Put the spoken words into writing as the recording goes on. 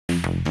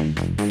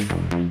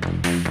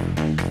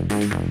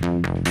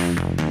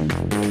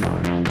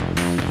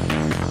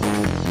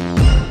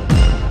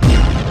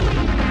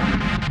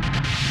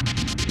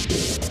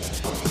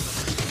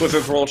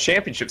Blizzard's World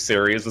Championship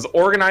Series was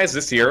organized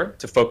this year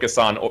to focus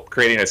on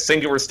creating a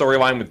singular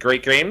storyline with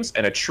great games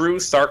and a true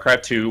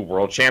StarCraft II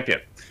world champion.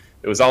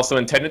 It was also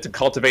intended to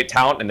cultivate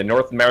talent in the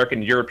North American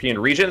and European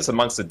regions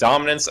amongst the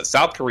dominance of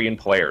South Korean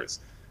players.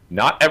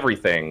 Not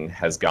everything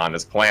has gone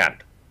as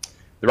planned.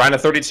 The round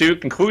of 32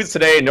 concludes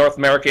today in North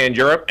America and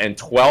Europe, and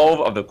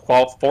 12 of the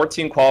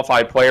 14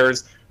 qualified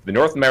players for the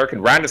North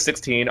American round of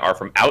 16 are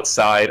from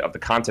outside of the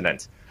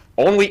continent.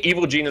 Only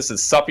Evil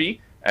Genius's Suppy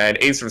and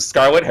Acer's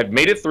Scarlet have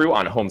made it through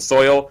on home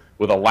soil,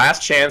 with a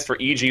last chance for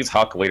EG's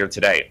Huck later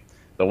today.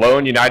 The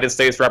lone United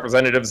States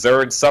representative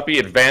Zerg Suppy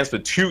advanced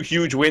with 2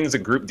 huge wins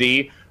in Group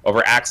D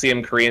over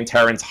Axiom Korean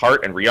Terrans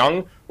Hart and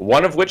Ryung,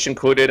 one of which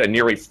included a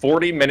nearly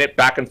 40-minute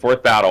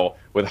back-and-forth battle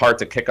with Hart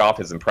to kick off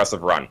his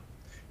impressive run.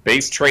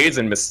 Base trades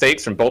and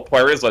mistakes from both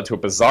players led to a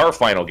bizarre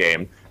final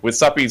game, with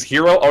Suppy's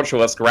Hero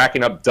Ultralisk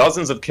racking up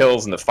dozens of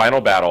kills in the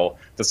final battle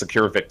to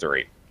secure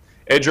victory.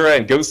 Idra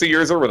and Ghostly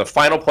Urzer were the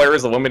final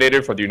players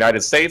eliminated for the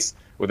United States,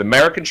 with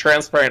American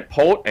Transparent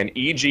Polt and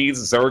EG's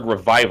Zerg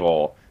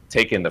Revival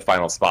taking the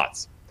final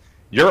spots.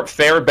 Europe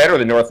fared better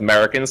than North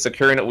Americans,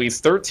 securing at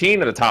least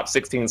 13 of the top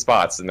 16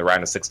 spots in the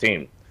round of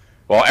 16.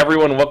 While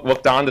everyone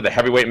looked on to the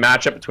heavyweight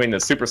matchup between the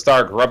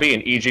superstar Grubby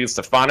and EG's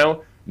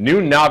Stefano, new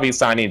Navi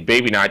signing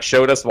Baby Knight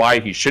showed us why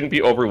he shouldn't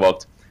be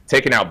overlooked,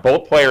 taking out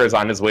both players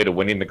on his way to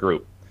winning the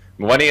group.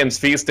 Millennium's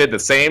Feast did the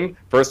same,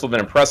 first with an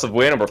impressive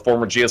win over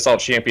former GSL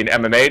champion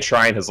MMA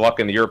trying his luck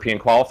in the European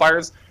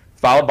qualifiers,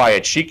 followed by a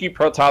cheeky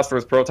Protoss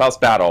vs. Protoss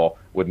battle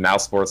with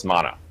Mousesports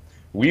Mana.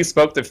 We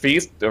spoke to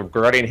Feast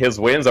regarding his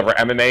wins over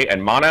MMA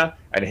and Mana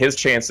and his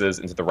chances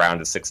into the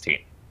round of 16.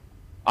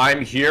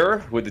 I'm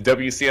here with the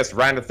WCS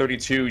Round of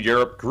 32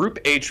 Europe Group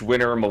H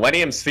winner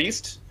Millennium's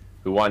Feast,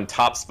 who won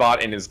top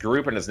spot in his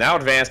group and has now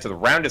advanced to the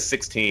round of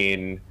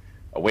 16,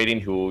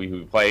 awaiting who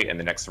will play in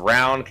the next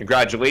round.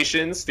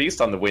 Congratulations, Feast,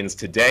 on the wins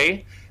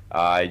today.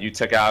 You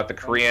took out the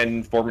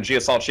Korean former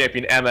GSL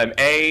champion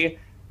MMA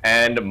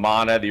and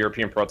Mana, the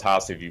European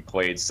Protoss, who you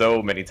played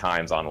so many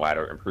times on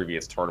ladder in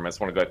previous tournaments.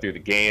 I want to go through the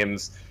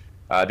games.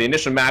 The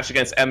initial match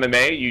against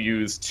MMA, you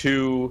used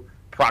 2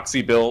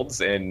 proxy builds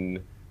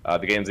in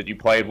the games that you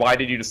played. Why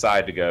did you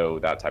decide to go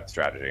that type of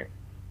strategy?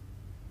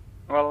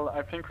 Well,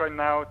 I think right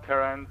now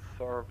Terrans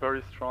are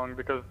very strong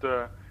because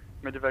the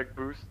Medivac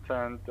boost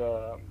and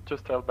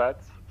just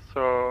Hellbats.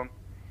 So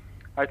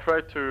I try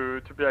to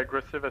be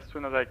aggressive as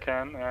soon as I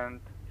can, and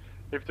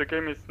if the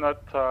game is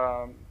not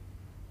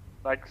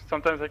like,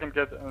 sometimes I can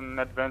get an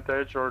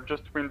advantage or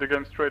just win the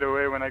game straight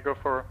away when I go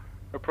for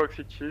a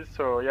proxy cheese.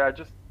 So yeah, I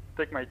just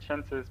take my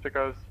chances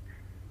because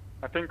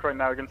I think right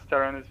now against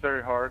Terran is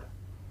very hard.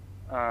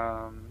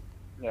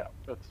 Yeah,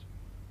 that's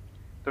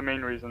the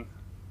main reason.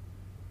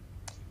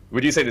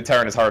 Would you say the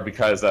Terran is hard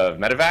because of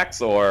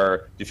Medivacs,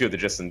 or do you feel the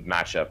just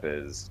matchup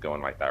is going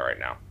like that right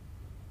now?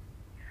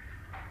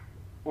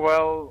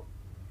 Well,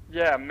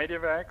 yeah,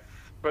 Medivacs,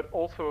 but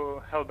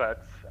also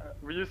Hellbats.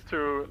 We used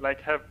to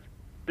have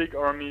big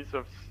armies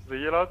of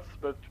Zealots,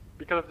 but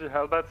because of the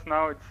Hellbats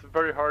now, it's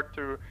very hard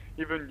to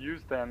even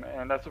use them.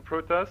 And as a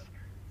Protoss,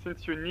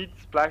 since you need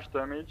splash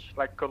damage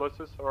like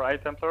Colossus or Eye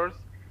Templars,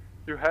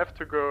 you have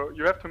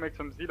to make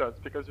some Zealots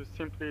because you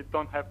simply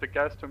don't have the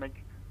gas to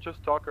make just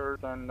Stalkers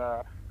and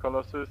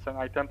Colossus and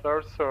Eye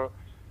Templars. So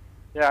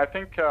yeah, I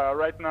think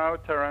right now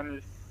Terran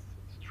is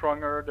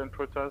stronger than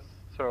Protoss.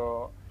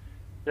 So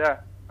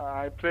yeah,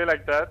 I play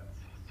like that.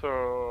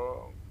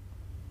 So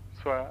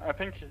I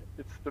think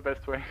it's the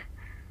best way.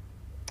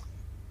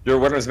 Your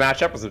winner's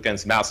matchup was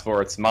against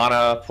Mousesports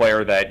Mana,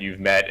 player that you've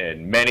met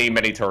in many,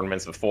 many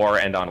tournaments before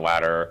and on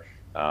ladder,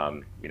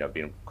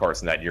 being, of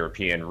course, in that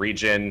European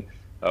region.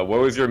 What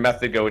was your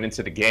method going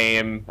into the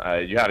game?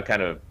 You had a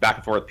kind of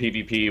back-and-forth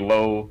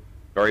PvP,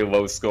 very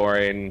low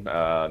scoring,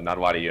 not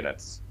a lot of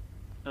units.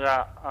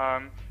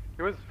 Yeah,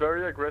 he was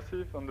very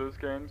aggressive on those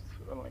games.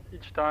 Like,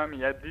 each time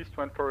he at least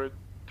went for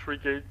 3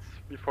 gates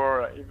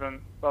before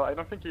I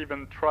don't think he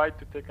even tried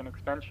to take an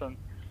expansion.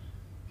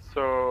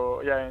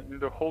 So yeah, in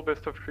the whole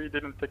best of 3,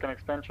 didn't take an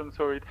expansion,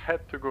 so it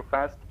had to go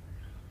fast.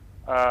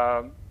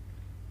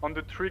 On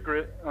the 3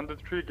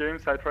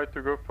 games, I tried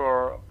to go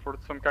for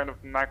some kind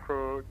of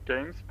macro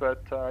games,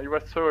 but he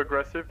was so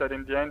aggressive that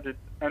in the end it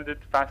ended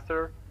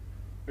faster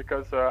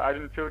because I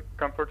didn't feel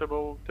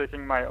comfortable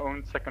taking my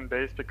own second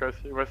base because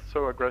he was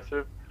so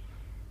aggressive.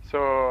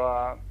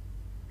 So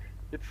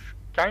it's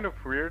kind of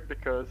weird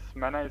because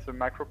Mana is a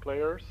macro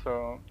player,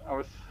 so I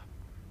was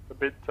a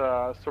bit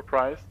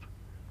surprised.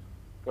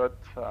 But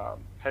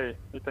hey,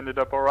 it ended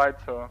up alright,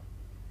 so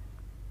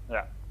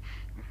yeah,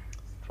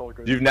 it's all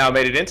good. You've now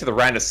made it into the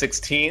round of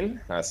 16.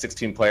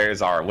 16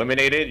 players are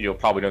eliminated. You'll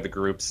probably know the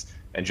groups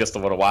in just a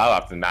little while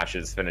after the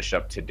matches finish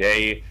up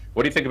today.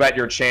 What do you think about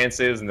your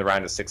chances in the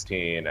round of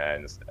 16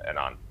 and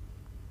on?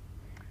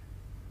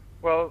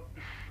 Well,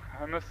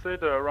 I must say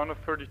the round of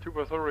 32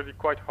 was already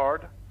quite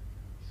hard.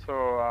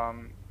 So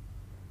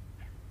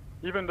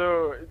even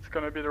though it's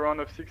going to be the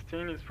round of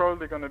 16, it's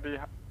probably going to be,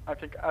 I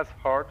think, as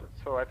hard.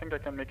 So I think I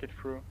can make it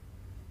through.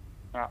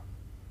 Yeah.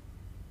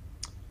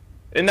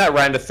 In that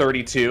round of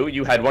 32,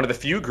 you had one of the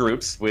few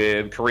groups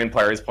with Korean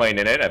players playing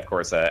in it, of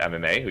course,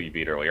 MMA, who you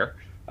beat earlier.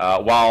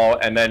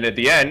 And then at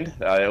the end,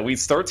 at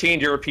least 13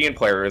 European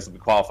players will be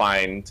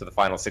qualifying to the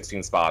final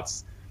 16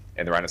 spots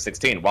in the round of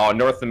 16. While in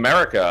North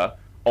America,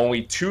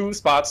 only 2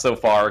 spots so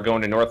far are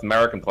going to North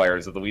American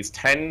players, with at least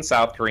 10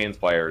 South Korean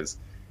players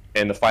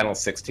in the final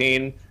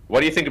 16.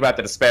 What do you think about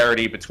the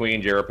disparity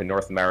between Europe and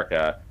North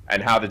America,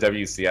 and how the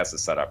WCS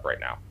is set up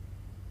right now?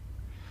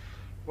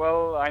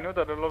 Well, I know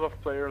that a lot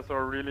of players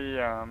are really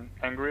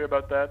angry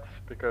about that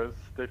because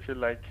they feel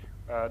like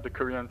the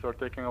Koreans are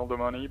taking all the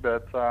money.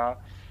 But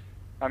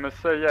I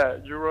must say, yeah,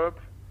 Europe,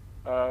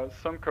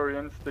 some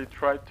Koreans, they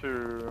tried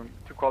to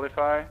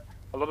qualify.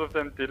 A lot of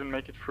them didn't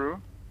make it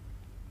through.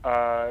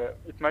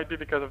 It might be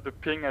because of the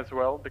ping as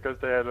well, because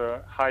they had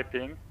a high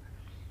ping.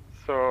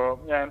 So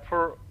yeah, and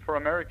for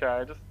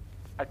America,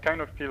 I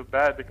kind of feel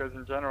bad because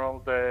in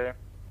general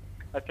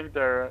I think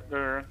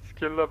their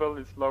skill level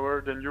is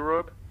lower than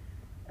Europe.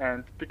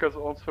 And because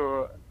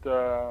also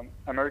the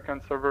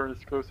American server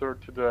is closer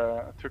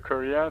to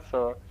Korea,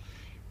 so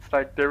it's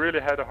like they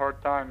really had a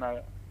hard time.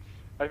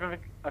 I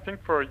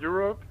think for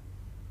Europe,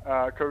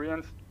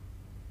 Koreans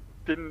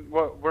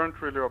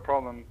weren't really a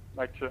problem.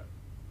 Like you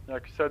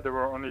said, there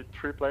were only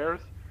 3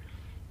 players,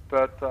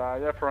 but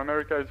yeah, for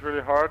America it's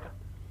really hard.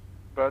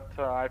 But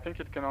I think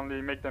it can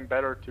only make them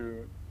better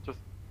to just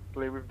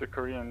play with the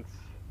Koreans.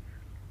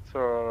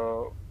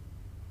 So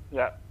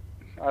yeah.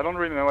 I don't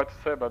really know what to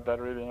say about that,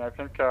 really. I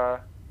think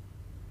I'm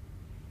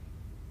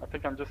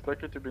just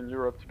lucky to be in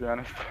Europe, to be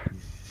honest.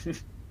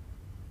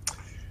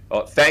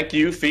 Well, thank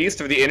you, Feast,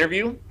 for the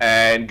interview,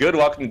 and good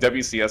luck in the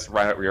WCS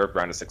Europe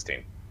round of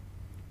 16.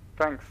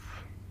 Thanks.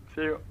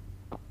 See you.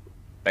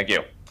 Thank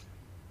you.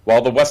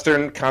 While the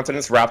Western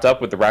continents wrapped up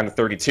with the round of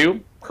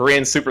 32,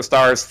 Korean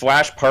superstars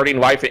Flash, Partying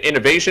Life, and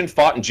Innovation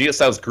fought in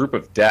GSL's Group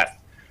of Death.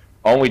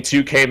 Only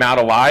 2 came out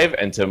alive,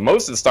 and to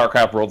most of the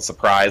StarCraft world's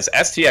surprise,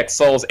 STX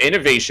Soul's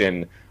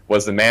Innovation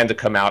was the man to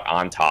come out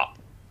on top.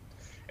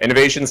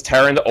 Innovation's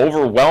Terran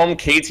overwhelmed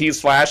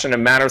KT's Flash in a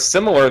manner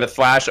similar that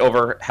Flash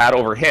had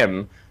over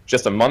him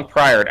just a month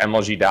prior at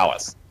MLG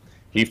Dallas.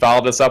 He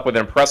followed this up with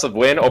an impressive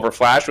win over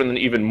Flash with an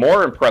even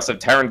more impressive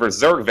Terran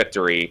Berserk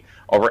victory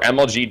over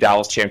MLG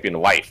Dallas champion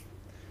Life.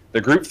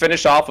 The group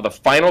finished off with a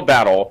final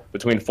battle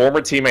between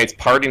former teammates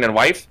Partying and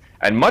Life,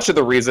 and much of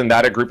the reason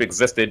that a group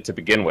existed to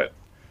begin with.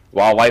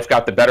 While Life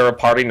got the better of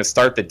Partying to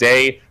start the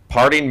day,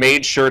 Partying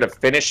made sure to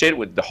finish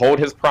it to hold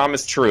his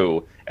promise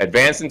true,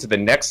 advancing to the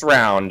next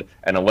round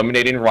and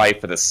eliminating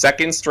Life for the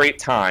 2nd straight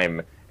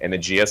time in the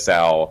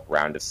GSL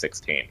round of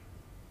 16.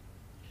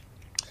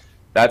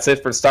 That's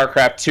it for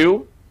StarCraft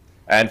 2.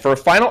 And for a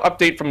final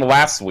update from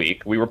last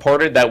week, we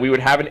reported that we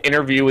would have an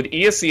interview with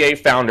ESEA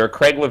founder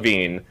Craig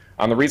Levine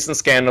on the recent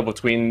scandal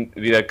between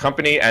the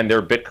company and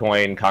their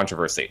Bitcoin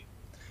controversy.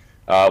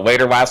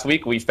 Later last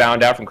week, we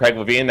found out from Craig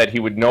Levine that he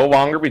would no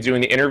longer be doing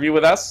the interview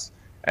with us,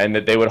 and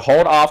that they would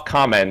hold off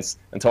comments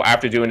until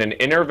after doing an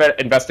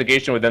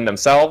investigation within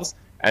themselves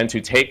and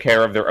to take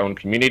care of their own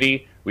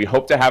community. We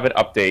hope to have an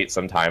update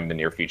sometime in the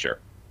near future.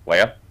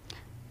 Leia?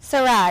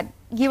 So, Rod,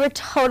 you were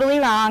totally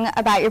wrong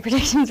about your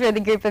predictions for the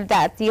Group of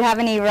Death. Do you have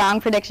any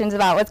wrong predictions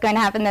about what's going to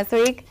happen this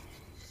week?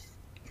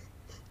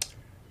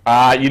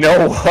 You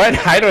know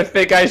what? I don't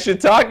think I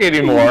should talk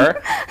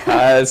anymore.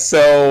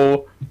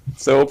 So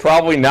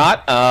probably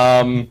not.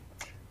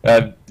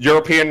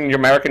 European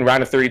American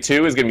round of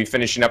 32 is going to be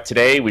finishing up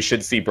today. We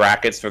should see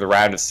brackets for the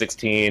round of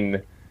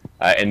 16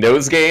 in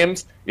those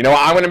games. You know,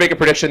 I'm going to make a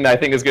prediction that I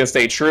think is going to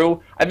stay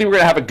true. I think we're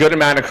going to have a good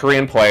amount of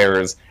Korean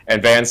players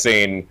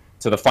advancing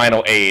to the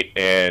final 8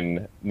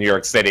 in New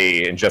York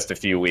City in just a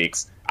few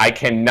weeks. I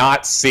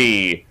cannot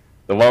see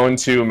the lone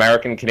 2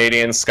 American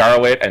Canadians,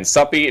 Scarlet and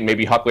Suppy, and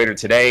maybe Huck later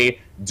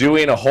today,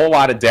 doing a whole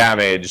lot of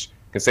damage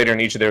considering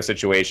each of their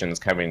situations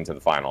coming to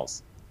the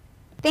finals.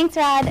 Thanks,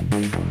 Rod.